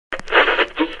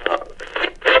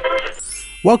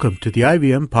Welcome to the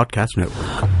IVM Podcast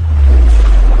Network.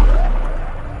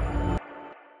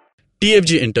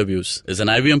 TFG Interviews is an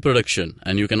IVM production,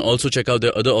 and you can also check out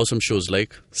their other awesome shows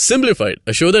like Simplified,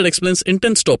 a show that explains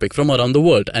intense topic from around the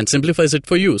world and simplifies it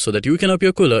for you so that you can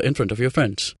appear cooler in front of your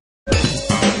friends.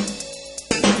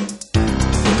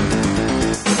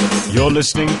 You're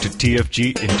listening to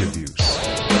TFG Interviews.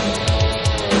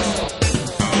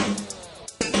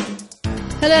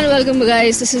 Hello and welcome,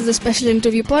 guys. This is the special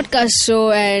interview podcast show,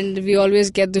 and we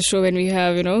always get the show when we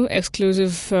have,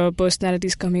 exclusive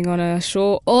personalities coming on a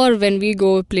show, or when we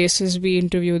go places, we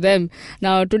interview them.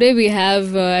 Now, today we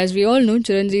have, as we all know,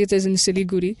 Chiranjeet is in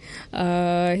Siliguri.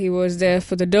 He was there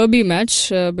for the derby match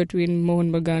between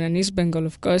Mohun Bagan and East Bengal,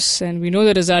 of course, and we know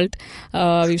the result.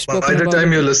 We've spoken By the about time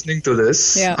it. you're listening to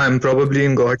this, I'm probably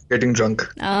in Goa getting drunk.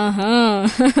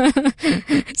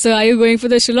 So, are you going for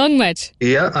the Shillong match?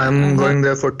 Yeah, I'm going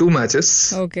there for 2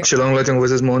 matches. Okay. Shillong Lachang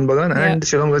versus Mohun Bagan and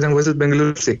Shillong Lachang versus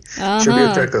Bengaluru FC. Should be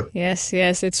a cracker. Yes,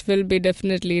 it will be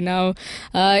definitely. Now,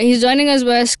 he's joining us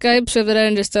via Skype, so if there are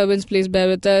any disturbance, please bear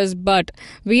with us. But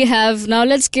we have, now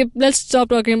let's stop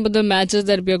talking about the matches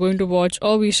that we are going to watch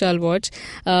or we shall watch.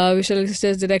 We shall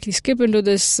just directly skip into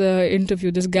this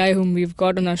interview, this guy whom we've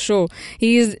got on our show.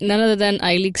 He is none other than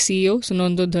I-League CEO,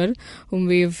 Sunando Dhar, whom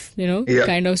we've,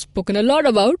 kind of spoken a lot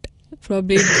about.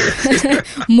 Probably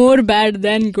more bad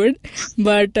than good,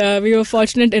 but we were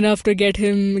fortunate enough to get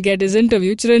his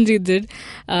interview. Chiranjeet did.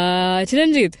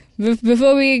 Chiranjeet,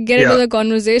 before we get into the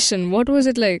conversation, what was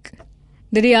it like?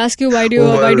 Did he ask you why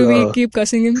do we keep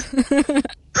cussing him?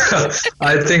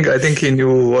 I think he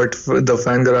knew what the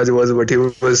fan garage was, but he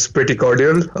was pretty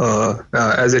cordial,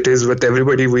 as it is with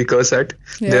everybody we curse at.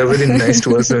 Yeah. They're very nice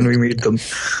to us when we meet them.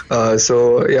 I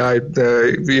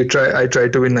try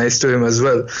to be nice to him as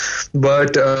well.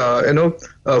 But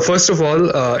first of all,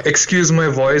 excuse my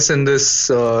voice in this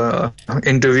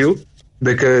interview,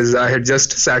 because I had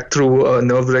just sat through a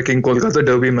nerve-wracking Kolkata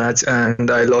derby match and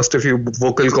I lost a few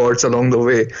vocal cords along the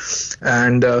way.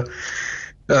 And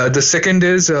the second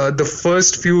is the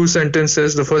first few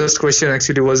sentences, the first question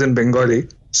actually was in Bengali.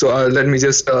 So let me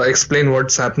just explain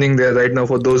what's happening there right now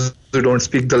for those who don't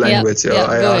speak the language.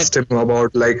 I asked him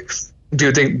about do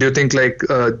you think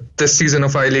this season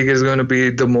of I-League is going to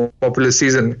be the more popular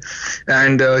season?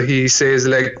 And he says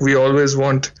we always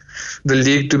want the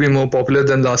league to be more popular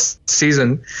than last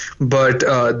season, but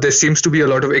there seems to be a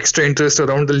lot of extra interest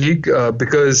around the league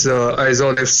because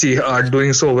Aizawl FC are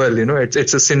doing so well.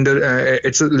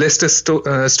 It's a Leicester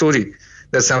story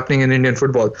that's happening in Indian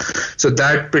football. So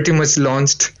that pretty much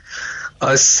launched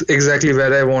us exactly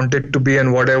where I wanted to be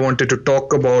and what I wanted to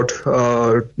talk about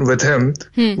with him,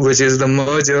 which is the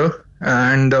merger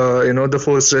and the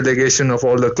forced relegation of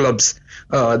all the clubs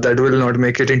that will not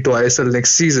make it into ISL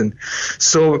next season.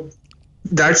 So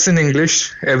that's in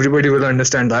English. Everybody will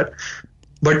understand that.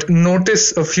 But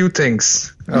notice a few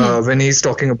things when he's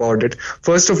talking about it.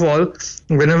 First of all,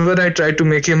 whenever I try to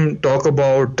make him talk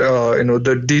about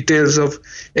the details of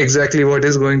exactly what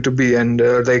is going to be, and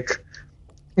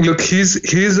look,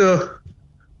 he's a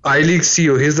I-League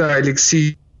CEO. He's the I-League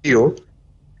CEO,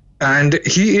 and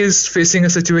he is facing a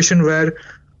situation where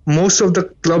most of the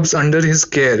clubs under his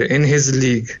care in his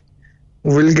league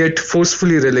will get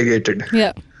forcefully relegated.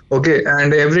 Yeah. Okay,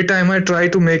 and every time I try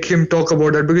to make him talk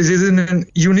about that, because he's in a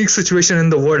unique situation in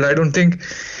the world. I don't think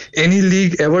any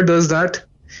league ever does that,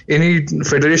 any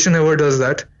federation ever does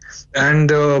that, and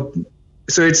so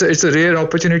it's a rare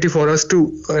opportunity for us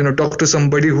to talk to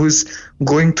somebody who's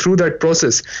going through that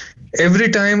process. Every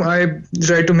time I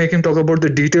try to make him talk about the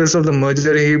details of the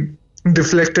merger, he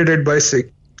deflected it by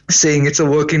saying it's a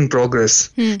work in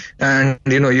progress, and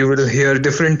you will hear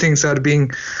different things are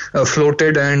being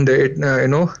floated, and it,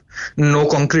 no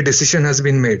concrete decision has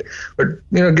been made. But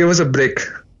give us a break.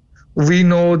 We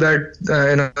know that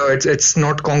it's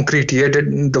not concrete yet.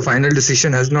 The final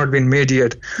decision has not been made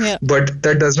yet. Yeah. But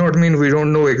that does not mean we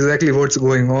don't know exactly what's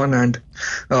going on, and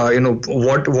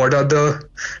what are the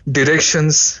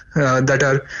directions that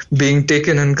are being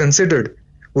taken and considered.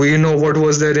 We know what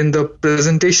was there in the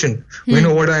presentation. We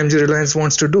know what IMG Reliance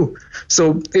wants to do.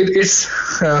 So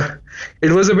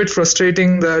it was a bit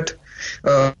frustrating that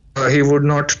he would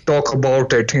not talk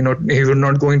about it. He would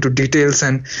not go into details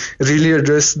and really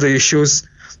address the issues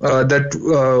that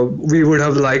we would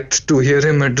have liked to hear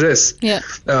him address. Yeah.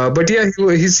 But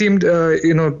he seemed,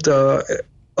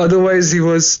 otherwise he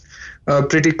was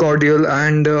pretty cordial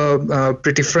and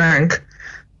pretty frank.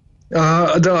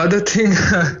 The other thing,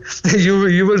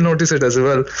 you will notice it as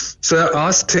well. So I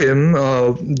asked him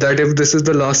that if this is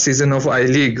the last season of I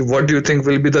League, what do you think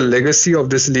will be the legacy of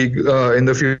this league in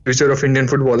the future of Indian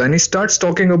football? And he starts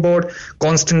talking about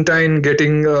Constantine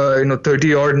getting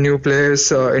 30 odd new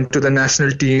players into the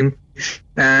national team,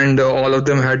 and all of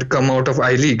them had come out of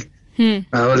I League.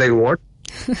 I was like, what?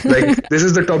 Like, this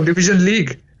is the top division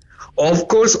league. Of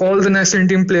course, all the national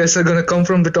team players are going to come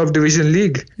from the top division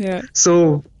league. Yeah.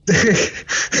 So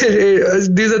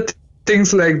these are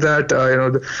things like that,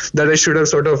 that I should have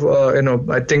sort of,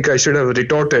 I think I should have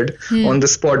retorted on the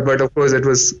spot. But of course, it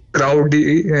was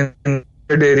crowdy in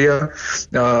that area,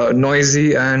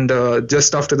 noisy, and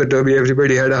just after the derby,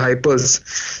 everybody had a high pulse.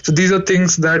 So these are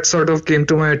things that sort of came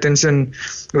to my attention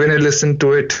when I listened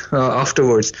to it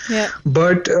afterwards. Yeah.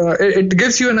 But it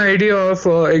gives you an idea of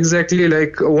exactly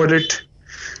like what it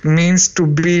means to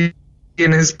be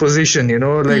in his position.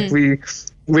 Like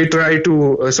we try to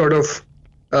sort of,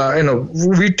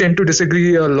 we tend to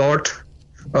disagree a lot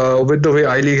with the way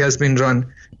I-League has been run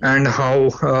and how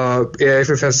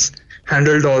AIFF has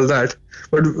handled all that.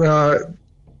 But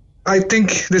I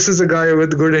think this is a guy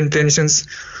with good intentions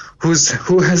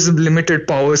who has limited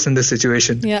powers in this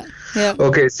situation. Yeah. Yeah.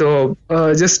 Okay, so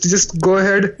just go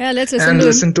ahead let's and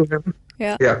listen to him.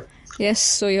 Yeah. Yes,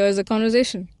 so here's the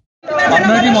conversation.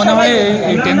 আপনার কি মনে হয়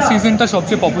এই 10th সিজনটা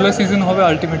সবচেয়ে popular season হবে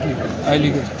ultimately I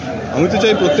লিগের? আমি তো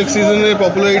চাই প্রত্যেক সিজনের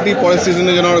পপুলারিটি পরের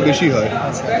সিজনে যেন আরো বেশি হয়।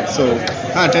 সো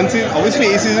হ্যাঁ, 10th সিজন অবভিয়াসলি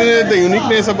এই সিজনে the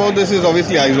uniqueness about this is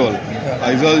obviously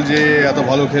Aizawl যে এত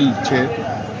ভালো খেলছে,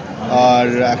 আর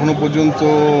এখনো পর্যন্ত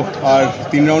আর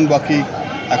 3 রাউন্ড বাকি,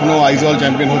 এখনো আইজল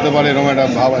চ্যাম্পিয়ন হতে পারে এরকম একটা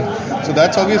ভাব আছে। সো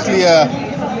দ্যাটস অবভিয়াসলি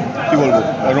কি বলবো,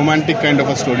 romantic kind of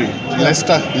a story,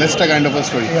 লেস্টা kind of a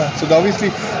story. So obviously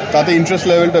তাতে ইন্টারেস্ট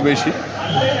লেভেলটা বেশি।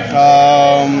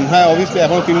 হ্যাঁ, অবভিয়াসলি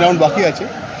এখনো 3 রাউন্ড বাকি আছে,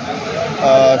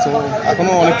 সো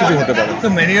এখনো অনেক কিছু হতে পারে।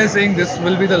 So many are saying this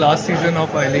will be the last season of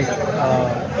I-League,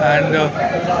 and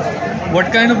what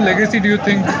kind of legacy do you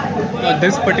think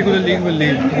this particular league will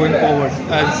leave going forward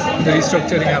as the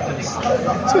restructuring happens?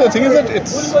 So the thing is that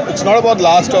it's not about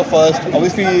last or first.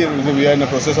 Obviously, we are in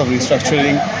the process of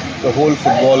restructuring the whole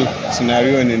football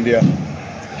scenario in India.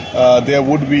 There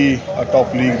would be a top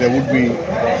league. There would be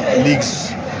leagues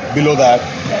below that.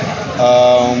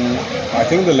 I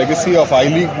think the legacy of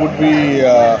I-League would be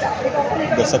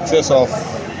the success of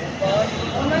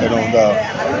the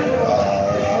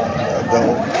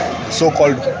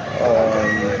so-called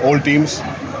old teams,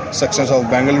 success of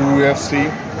Bangalore FC,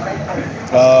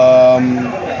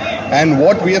 and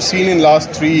what we have seen in last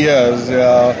 3 years.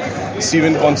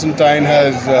 Stephen Constantine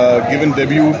has given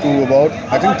debut to about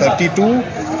 32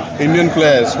 Indian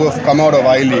players who have come out of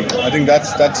I-League. I think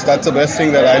that's the best thing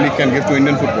that I-League can give to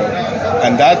Indian football,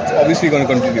 and that's obviously going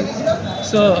to continue.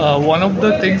 So one of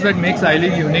the things that makes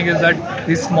I-League unique is that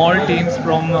these small teams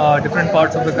from different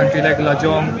parts of the country like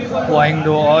Lajong,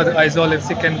 Waingdo or Aizawl FC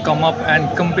can come up and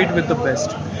compete with the best.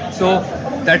 So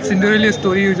that's Cinderella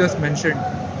story you just mentioned.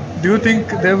 Do you think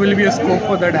there will be a scope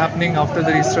for that happening after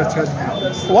the restructuring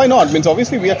happens? Why not? Means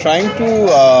obviously we are trying to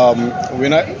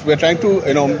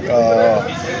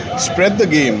spread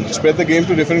the game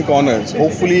to different corners.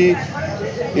 Hopefully,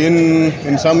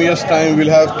 in some years' time,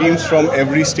 we'll have teams from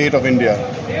every state of India.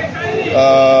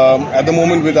 At the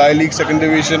moment, with I-League, Second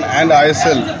Division, and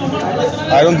ISL,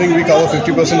 I don't think we cover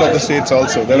 50% of the states.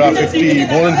 Also, there are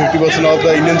more than 50% of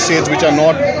the Indian states which are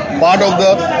not part of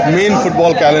the main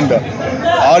football calendar.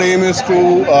 Our aim is to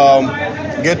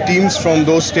get teams from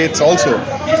those states also.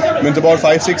 Means about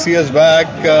 5-6 years back,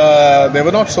 there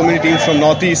were not so many teams from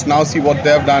Northeast. Now see what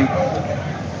they have done.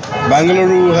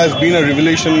 Bangalore has been a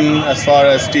revelation as far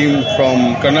as team from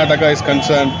Karnataka is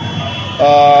concerned.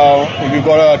 We've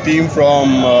got a team from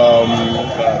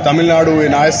Tamil Nadu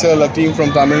in ISL, a team from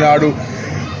Tamil Nadu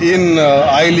in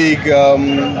I-League.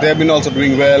 They've been also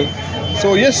doing well. So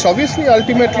yes, obviously,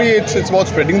 ultimately, it's about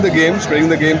spreading the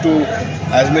game to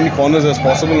as many corners as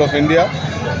possible of India,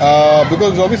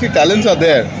 because obviously talents are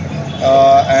there,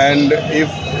 and if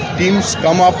teams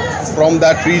come up from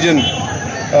that region,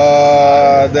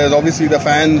 there's obviously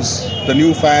the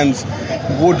new fans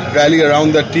would rally around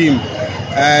that team,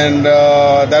 and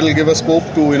that'll give a scope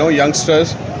to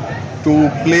youngsters to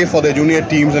play for their junior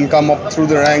teams and come up through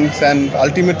the ranks and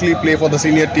ultimately play for the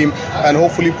senior team and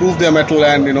hopefully prove their mettle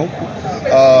and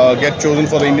get chosen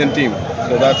for the Indian team.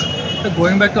 So that's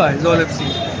going back to Aizawl FC.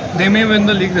 They may win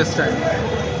the league this time.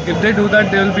 If they do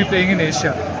that, they will be playing in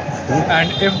Asia. And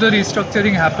if the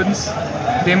restructuring happens,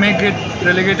 they may get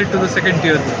relegated to the second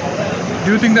tier.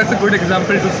 Do you think that's a good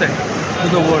example to set to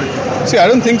the world? See, I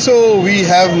don't think so. We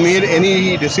have made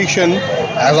any decision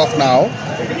as of now.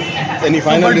 any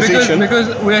final decision.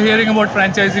 Because we are hearing about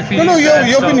franchisee fees. No,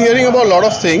 you've been hearing about a lot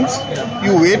of things.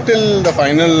 You wait till the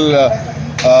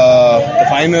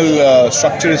final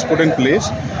structure is put in place.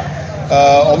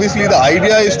 Obviously, the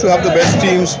idea is to have the best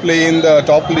teams play in the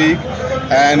top league,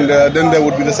 and then there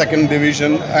would be the second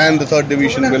division and the third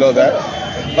division below that.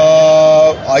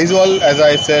 Aizawl, as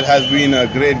I said, has been a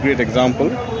great example,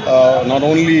 not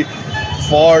only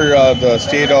for the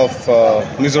state of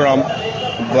Mizoram,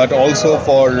 but also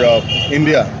for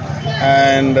India.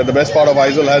 And the best part of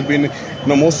Aizawl has been,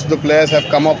 most of the players have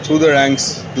come up through the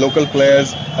ranks. Local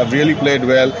players have really played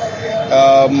well.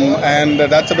 And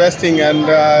that's the best thing, and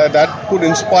that could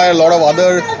inspire a lot of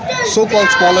other so-called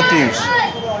smaller teams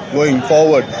going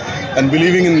forward and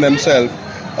believing in themselves.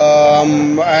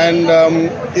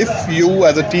 If you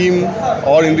as a team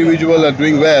or individual are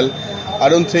doing well, I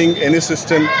don't think any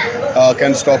system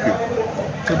can stop you.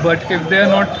 But if they are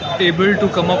not able to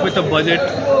come up with a budget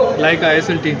like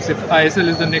ISL teams, if ISL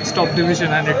is the next top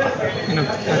division and it,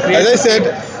 as I said,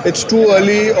 it's too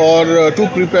early or too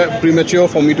premature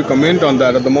for me to comment on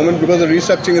that at the moment, because the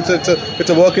restructuring it's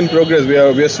a work in progress. We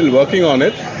are still working on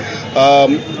it.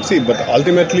 But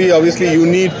ultimately, obviously, you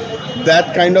need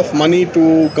that kind of money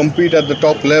to compete at the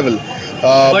top level.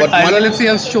 But Aizawl FC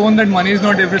has shown that money is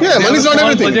not everything. Yeah, money is not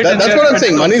everything. That's what I'm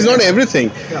saying. Money is not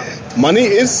everything. Yeah. Money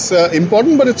is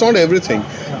important, but it's not everything.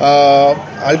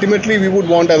 Ultimately, we would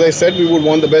want, as I said,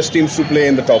 the best teams to play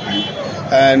in the top league.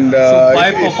 And so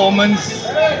by performance,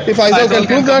 if Aizawl can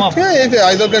prove that, if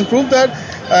Aizawl can prove that,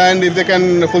 and if they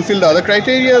can fulfill the other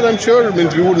criteria, I'm sure. We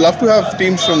would love to have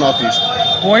teams from Northeast.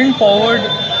 Going forward,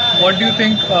 what do you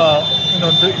think?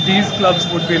 These clubs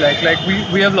would be like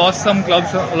we have lost some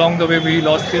clubs along the way. We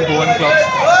lost the Goan clubs,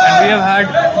 and we have had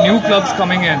new clubs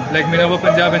coming in like Minerva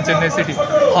Punjab and Chennai City.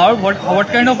 What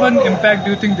kind of an impact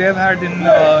do you think they have had in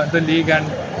the league, and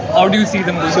how do you see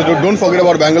them going? So don't forget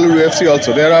about Bangalore UFC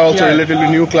also. They are also a relatively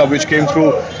new club which came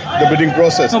through the bidding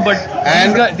process. No, but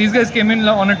these guys came in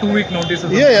on a 2-week notice.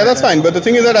 Yeah, that's fine. But the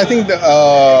thing is that I think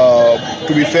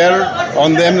to be fair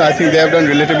on them, I think they have done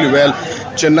relatively well.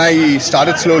 Chennai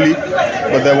started slowly,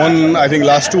 but they won, I think,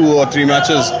 last 2 or 3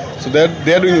 matches. So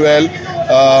they're doing well.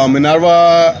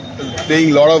 Minerva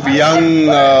playing a lot of young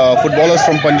footballers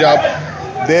from Punjab.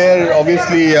 They're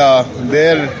obviously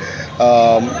their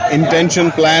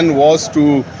intention plan was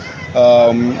to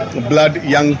blood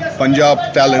young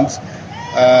Punjab talents,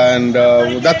 and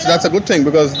that's a good thing,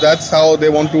 because that's how they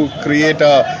want to create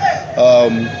a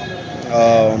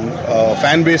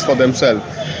fan base for themselves.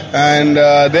 And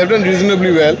they've done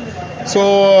reasonably well.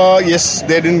 So yes,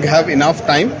 they didn't have enough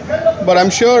time, but I'm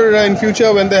sure in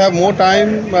future when they have more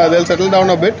time, they'll settle down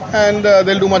a bit and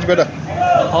they'll do much better.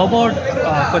 How about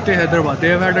Fateh Hyderabad? They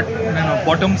have had a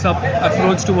bottoms-up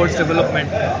approach towards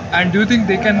development, and do you think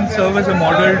they can serve as a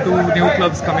model to new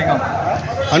clubs coming up?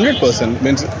 100%.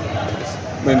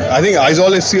 I think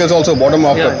Aizawl FC has also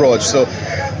bottom-up approach. So is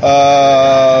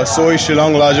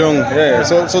Shillong Lajong. Yeah.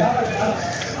 So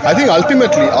I think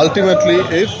ultimately,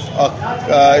 if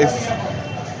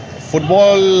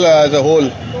football as a whole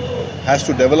has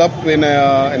to develop in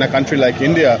a country like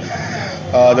India,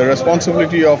 the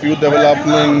responsibility of youth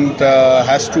development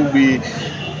has to be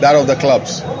that of the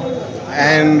clubs,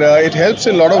 and it helps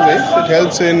in a lot of ways. It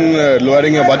helps in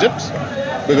lowering your budgets,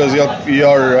 because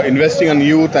you're investing on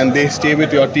youth and they stay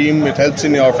with your team. It helps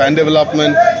in your fan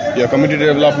development, your community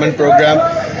development program,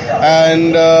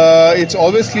 and it's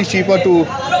obviously cheaper to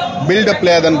build a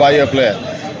player than buy a player,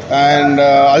 and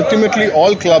ultimately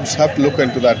all clubs have to look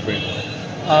into that way.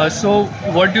 So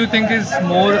what do you think is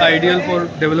more ideal for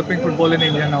developing football in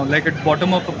India now? Like a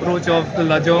bottom-up approach of the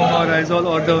Lajong or Aizawl,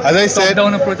 or the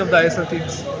top-down approach of the ISL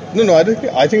teams? No, I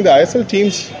think the ISL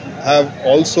teams have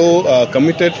also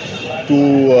committed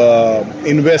to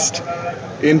invest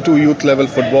into youth level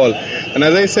football. And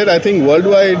as I said, I think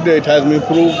worldwide it has been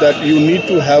proved that you need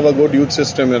to have a good youth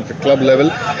system at the club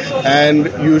level, and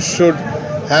you should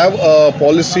have a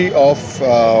policy of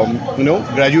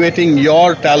graduating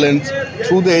your talents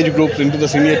through the age groups into the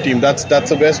senior team. That's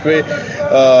the best way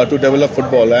to develop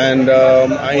football, and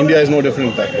India is no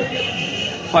different that way.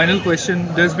 Final question.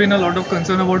 There's been a lot of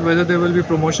concern about whether there will be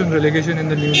promotion relegation in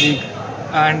the new league,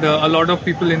 and a lot of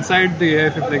people inside the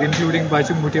AFF, like including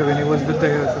Baichung Bhutia when he was with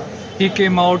the AFF, he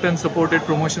came out and supported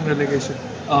promotion relegation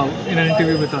in an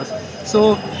interview with us.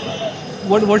 So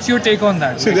what's your take on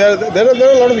that? See, there are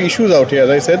a lot of issues out here. As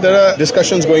I said, there are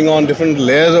discussions going on, different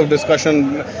layers of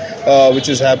discussion which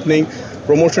is happening.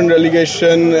 Promotion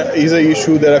relegation is an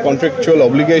issue. There are contractual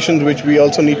obligations which we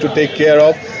also need to take care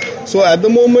of. So at the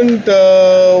moment,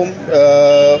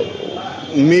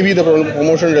 maybe the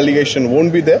promotion relegation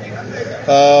won't be there.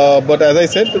 But as I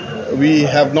said, we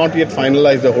have not yet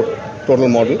finalized the total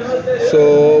model.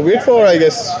 So wait for, I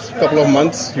guess, a couple of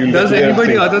months. Does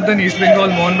anybody other than East Bengal,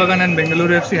 Mohun Bagan and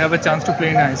Bengaluru FC have a chance to play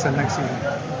in ISL next season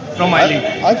from I-League?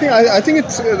 I think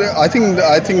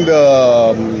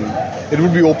it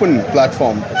would be open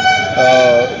platform,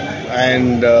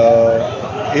 and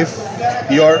if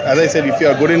you're, as I said, if you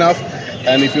are good enough,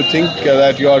 and if you think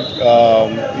that you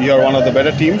are one of the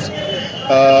better teams,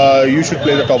 you should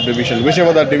play the top division,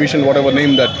 whichever that division, whatever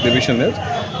name that division is.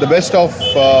 The best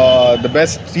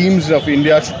teams of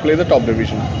India should play the top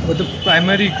division. But the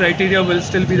primary criteria will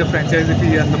still be the franchisee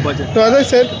fee and the budget. So as I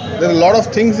said, there are a lot of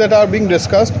things that are being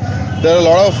discussed. There are a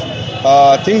lot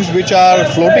of things which are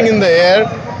floating in the air,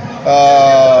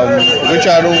 which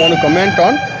I don't want to comment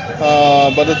on.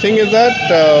 But the thing is that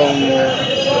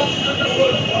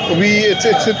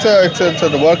it's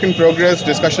a work in progress.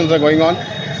 Discussions are going on,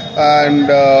 and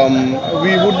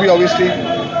we would be obviously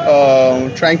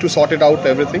trying to sort it out,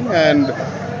 everything, and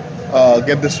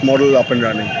get this model up and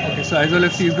running. Okay, so Aizawl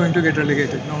FC is going to get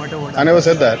relegated no matter what. I never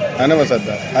said that.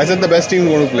 I said the best team is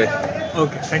going to play.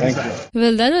 Okay, thank you.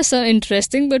 Well, that was so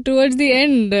interesting, but towards the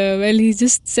end, he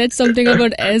just said something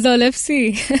about Aizawl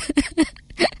FC.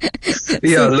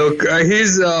 Yeah, look,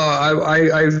 he's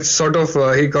I sort of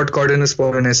he got caught in a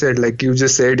spot when I said, like you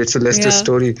just said, it's a Leicester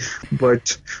story,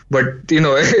 but we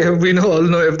all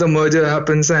know if the merger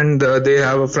happens and they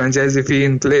have a franchisee fee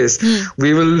in place,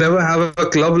 we will never have a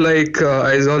club like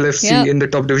Aizawl FC in the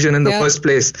top division in the first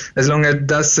place, as long as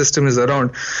that system is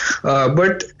around.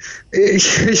 But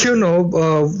that's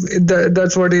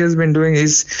what he has been doing.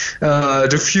 He's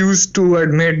refused to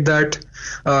admit that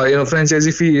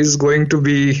franchisee fee is going to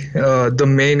be the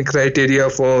main criteria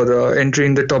for entry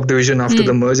in the top division after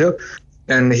the merger.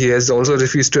 And he has also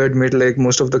refused to admit like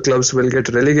most of the clubs will get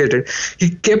relegated. He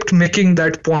kept making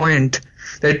that point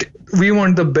that we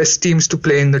want the best teams to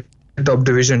play in the top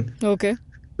division. Okay.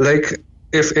 Like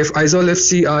if Aizawl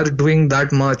FC are doing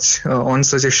that much on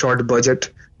such a short budget,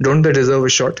 don't they deserve a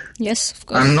shot? Yes, of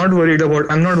course. I'm not worried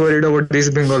about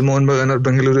East Bengal, Mohun Bagan or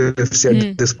Bengaluru FC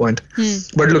at this point.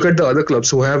 But look at the other clubs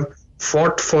who have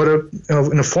fought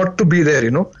fought to be there,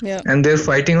 and they're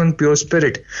fighting on pure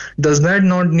spirit. Does that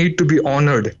not need to be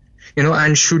honored?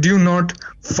 And should you not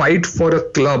fight for a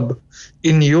club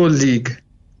in your league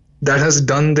that has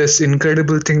done this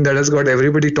incredible thing that has got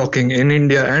everybody talking in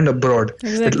India and abroad?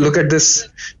 Exactly. Look at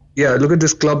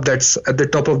this club that's at the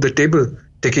top of the table,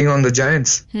 taking on the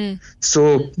Giants.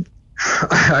 So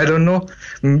I don't know.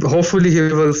 Hopefully he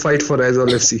will fight for Aizawl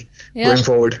FC going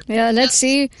forward. Yeah, let's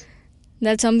see.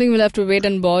 That's something we'll have to wait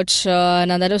and watch.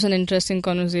 Now that was an interesting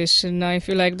conversation. Now if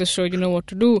you like the show, you know what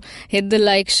to do. Hit the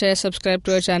like, share, subscribe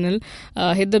to our channel.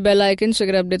 Hit the bell icon so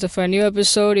you get updates of our new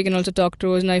episode. You can also talk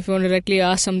to us. Now if you want to directly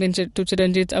ask something to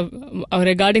Chiranjit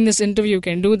regarding this interview, you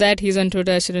can do that. He's on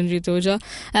Twitter as Chiranjit Oja.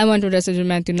 I'm on Twitter as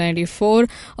Matthew94.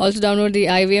 Also download the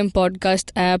IVM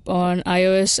podcast app on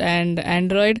iOS and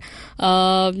Android.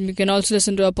 You can also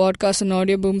listen to our podcast on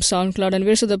Audio Boom, SoundCloud and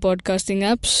various other podcasting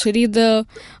apps. Read the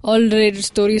all related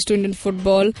stories to Indian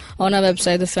football on our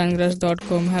website,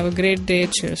 thefangrass.com. Have a great day.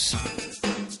 Cheers.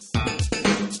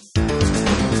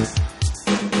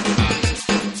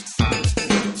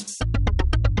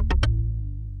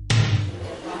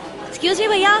 Excuse me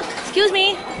भैया, excuse me.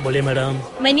 बोलिए madam.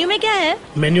 Menu में क्या है?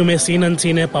 Menu में scene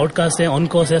unseen है, podcast है, on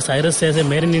course है, Cyrus है,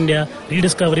 made in India,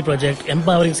 rediscovery project,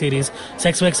 empowering series,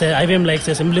 sex wax है, IVM लाइक्स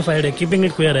है, सिंप्लीफाइड है, कीपिंग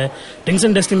इट क्वियर है, थिंग्स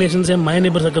एंड डेस्टिनेशंस है, माय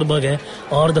नेबर सकरबर्ग है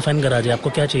और द फैन गराज है. आपको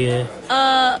क्या चाहिए?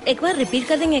 एक बार रिपीट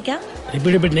कर देंगे क्या?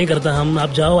 रिपीट नहीं करता हम.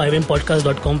 आप जाओ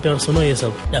IVMpodcast.com पे और सुनो ये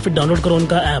सब, या फिर डाउनलोड करो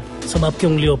उनका ऐप, सब आपकी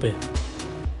उंगलियों पे.